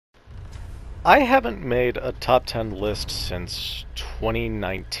I haven't made a top 10 list since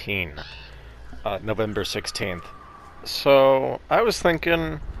 2019, November 16th. So I was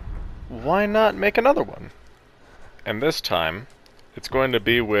thinking, why not make another one? And this time, it's going to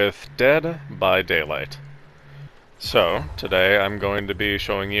be with Dead by Daylight. So, today I'm going to be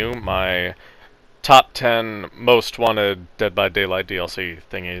showing you my top 10 most wanted Dead by Daylight DLC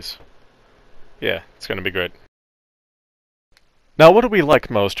thingies. Yeah, it's going to be great. Now, what do we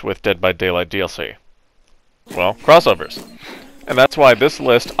like most with Dead by Daylight DLC? Well, crossovers. And that's why this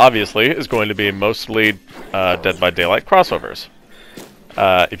list, obviously, is going to be mostly Dead by Daylight crossovers.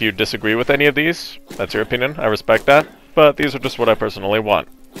 If you disagree with any of these, that's your opinion, I respect that, but these are just what I personally want.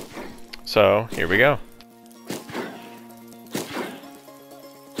 So, here we go.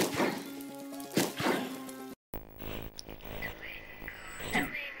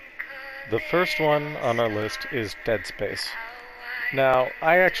 The first one on our list is Dead Space. Now,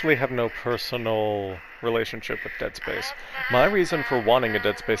 I actually have no personal relationship with Dead Space. My reason for wanting a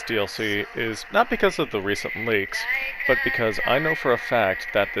Dead Space DLC is not because of the recent leaks, but because I know for a fact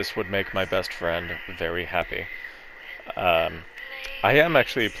that this would make my best friend very happy. I am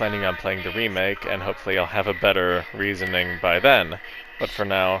actually planning on playing the remake, and hopefully I'll have a better reasoning by then, but for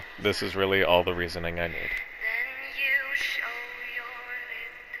now, this is really all the reasoning I need.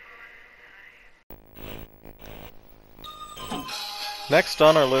 Next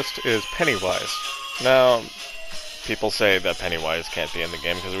on our list is Pennywise. Now, people say that Pennywise can't be in the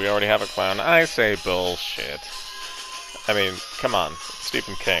game because we already have a clown. I say bullshit. I mean, come on, it's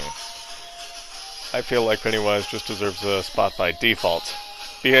Stephen King. I feel like Pennywise just deserves a spot by default.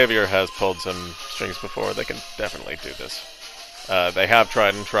 Behavior has pulled some strings before, they can definitely do this. They have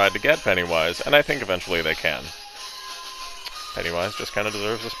tried to get Pennywise, and I think eventually they can. Pennywise just kind of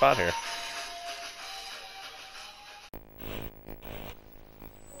deserves a spot here.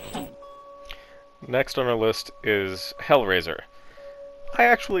 Next on our list is Hellraiser. I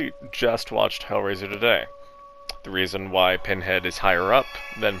actually just watched Hellraiser today. The reason why Pinhead is higher up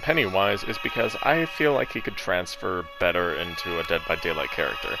than Pennywise is because I feel like he could transfer better into a Dead by Daylight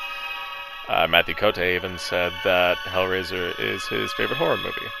character. Matthew Cote even said that Hellraiser is his favorite horror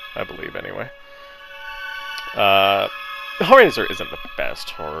movie, I believe anyway. Hellraiser isn't the best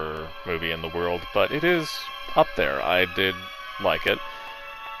horror movie in the world, but it is up there. I did like it.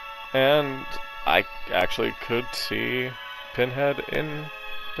 And I actually could see Pinhead in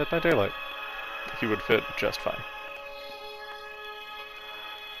Dead by Daylight. He would fit just fine.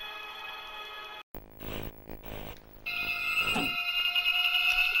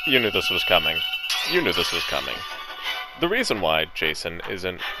 You knew this was coming. You knew this was coming. The reason why Jason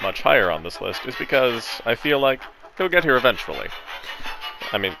isn't much higher on this list is because I feel like he'll get here eventually.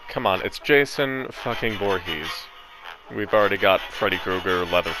 I mean, come on, it's Jason fucking Voorhees. We've already got Freddy Krueger,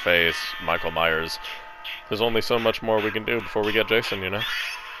 Leatherface, Michael Myers. There's only so much more we can do before we get Jason, you know?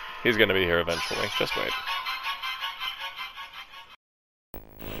 He's gonna be here eventually. Just wait.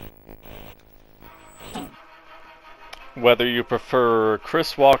 Whether you prefer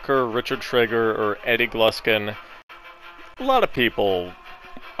Chris Walker, Richard Traeger, or Eddie Gluskin, a lot of people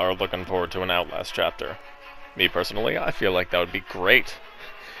are looking forward to an Outlast chapter. Me personally, I feel like that would be great.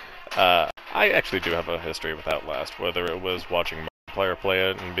 I actually do have a history with Outlast, whether it was watching Markiplier play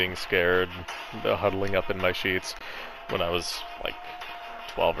it and being scared, huddling up in my sheets when I was like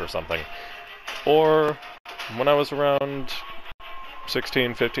 12 or something, or when I was around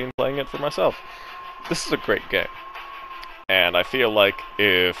 16, 15 playing it for myself. This is a great game, and I feel like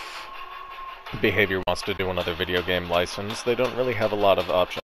if Behavior wants to do another video game license, they don't really have a lot of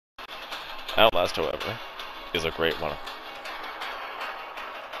options. Outlast, however, is a great one.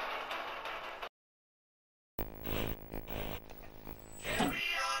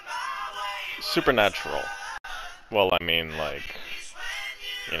 Supernatural. Well, I mean, like,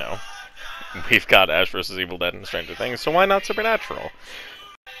 you know, we've got Ash vs. Evil Dead and Stranger Things, so why not Supernatural?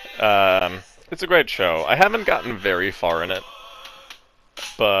 It's a great show. I haven't gotten very far in it,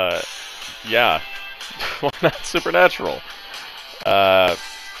 but yeah, why not Supernatural?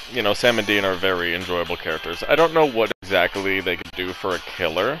 You know, Sam and Dean are very enjoyable characters. I don't know what exactly they could do for a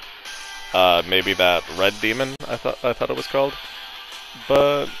killer. Maybe that Red Demon, I thought it was called.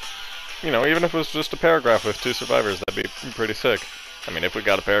 But, you know, even if it was just a paragraph with 2 survivors, that'd be pretty sick. I mean, if we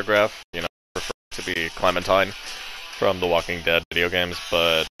got a paragraph, you know, I prefer it to be Clementine from the Walking Dead video games,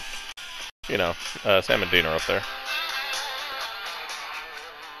 but, you know, Sam and Dean are up there.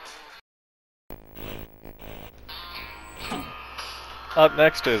 Up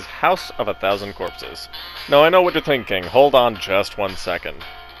next is House of a Thousand Corpses. Now, I know what you're thinking. Hold on just 1 second.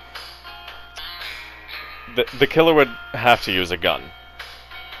 The killer would have to use a gun.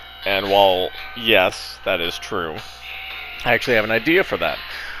 And while, yes, that is true, I actually have an idea for that.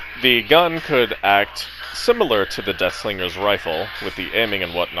 The gun could act similar to the Deathslinger's rifle, with the aiming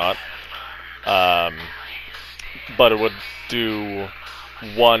and whatnot, but it would do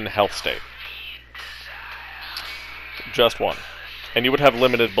one health state. Just one. And you would have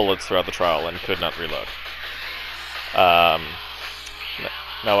limited bullets throughout the trial and could not reload.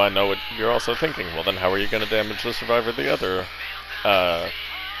 Now I know what you're also thinking. Well, then how are you going to damage the survivor the other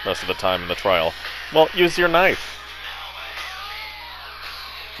rest of the time in the trial? Well, use your knife.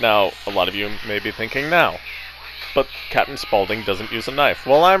 Now, a lot of you may be thinking now, but Captain Spaulding doesn't use a knife.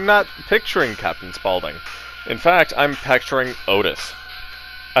 Well, I'm not picturing Captain Spaulding. In fact, I'm picturing Otis.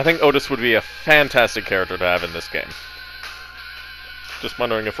 I think Otis would be a fantastic character to have in this game. Just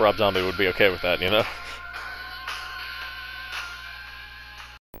wondering if Rob Zombie would be okay with that, you know?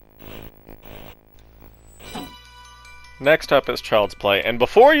 Next up is Child's Play, and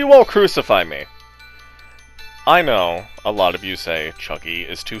before you all crucify me, I know a lot of you say Chucky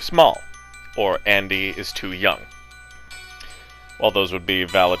is too small, or Andy is too young. Well, those would be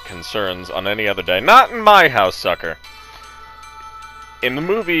valid concerns on any other day. Not in my house, sucker! In the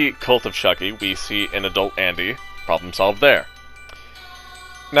movie Cult of Chucky, we see an adult Andy. Problem solved there.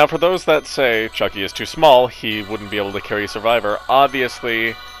 Now, for those that say Chucky is too small, he wouldn't be able to carry a survivor,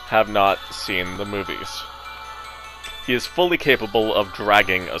 obviously have not seen the movies. He is fully capable of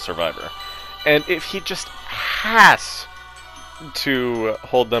dragging a survivor. And if he just has to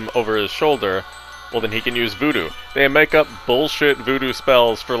hold them over his shoulder, well, then he can use voodoo. They make up bullshit voodoo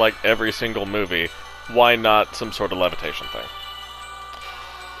spells for like every single movie. Why not some sort of levitation thing?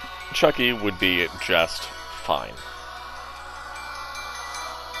 Chucky would be just fine.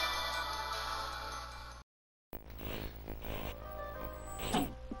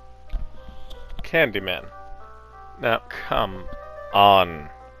 Candyman. Now, come on.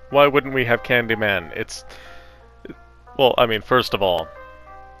 Why wouldn't we have Candyman? Well, I mean, first of all,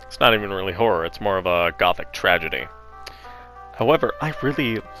 it's not even really horror, it's more of a gothic tragedy. However, I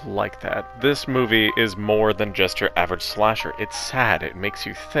really like that. This movie is more than just your average slasher. It's sad, it makes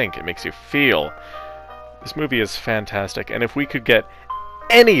you think, it makes you feel. This movie is fantastic, and if we could get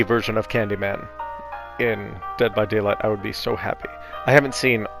any version of Candyman in Dead by Daylight, I would be so happy. I haven't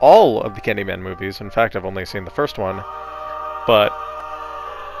seen all of the Candyman movies. In fact, I've only seen the first one. But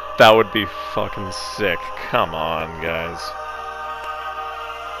that would be fucking sick. Come on, guys.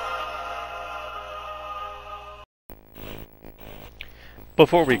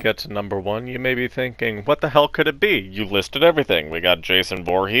 Before we get to number one, you may be thinking, what the hell could it be? You listed everything. We got Jason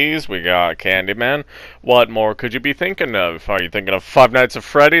Voorhees, we got Candyman. What more could you be thinking of? Are you thinking of Five Nights at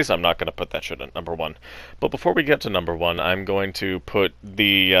Freddy's? I'm not going to put that shit at number one. But before we get to number one, I'm going to put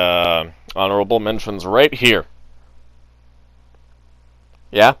the honorable mentions right here.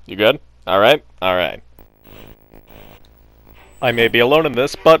 Yeah? You good? Alright? Alright. I may be alone in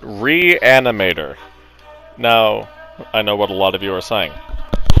this, but Reanimator. Now, I know what a lot of you are saying.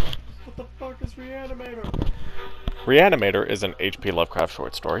 What the fuck is Reanimator? Reanimator is an H.P. Lovecraft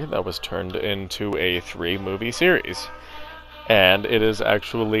short story that was turned into a 3-movie series. And it is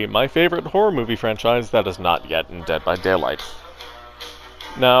actually my favorite horror movie franchise that is not yet in Dead by Daylight.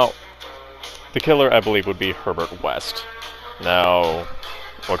 Now, the killer, I believe, would be Herbert West. Now,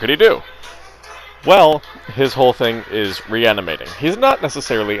 what could he do? Well, his whole thing is reanimating. He's not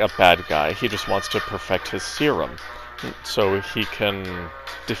necessarily a bad guy, he just wants to perfect his serum, so he can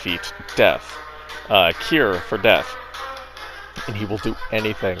defeat death, cure for death. And he will do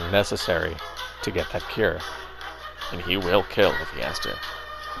anything necessary to get that cure. And he will kill if he has to.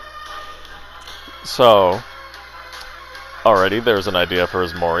 So, already there's an idea for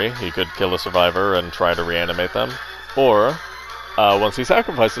his Mori. He could kill a survivor and try to reanimate them. Or, once he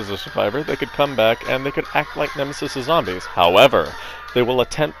sacrifices a survivor, they could come back and they could act like Nemesis zombies. However, they will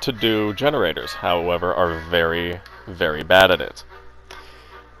attempt to do generators, however, are very, very bad at it.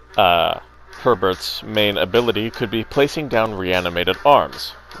 Herbert's main ability could be placing down reanimated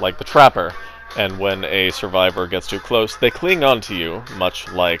arms, like the Trapper, and when a survivor gets too close, they cling onto you, much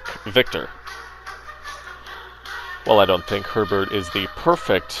like Victor. While I don't think Herbert is the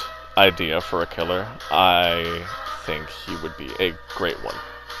perfect idea for a killer, I think he would be a great one,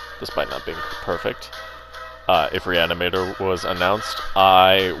 despite not being perfect. If Reanimator was announced,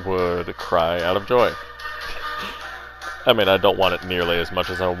 I would cry out of joy. I mean, I don't want it nearly as much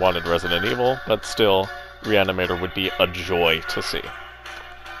as I wanted Resident Evil, but still, Reanimator would be a joy to see.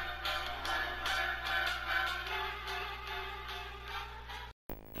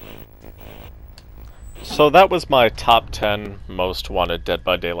 So that was my top 10 most wanted Dead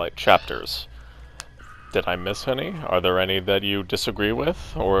by Daylight chapters. Did I miss any? Are there any that you disagree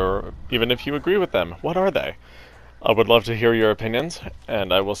with? Or even if you agree with them, what are they? I would love to hear your opinions,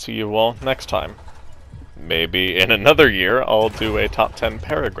 and I will see you all next time. Maybe in another year I'll do a top 10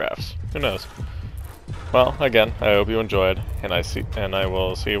 paragraphs. Who knows? Well, again, I hope you enjoyed, and I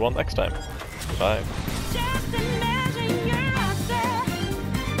will see you all next time. Bye.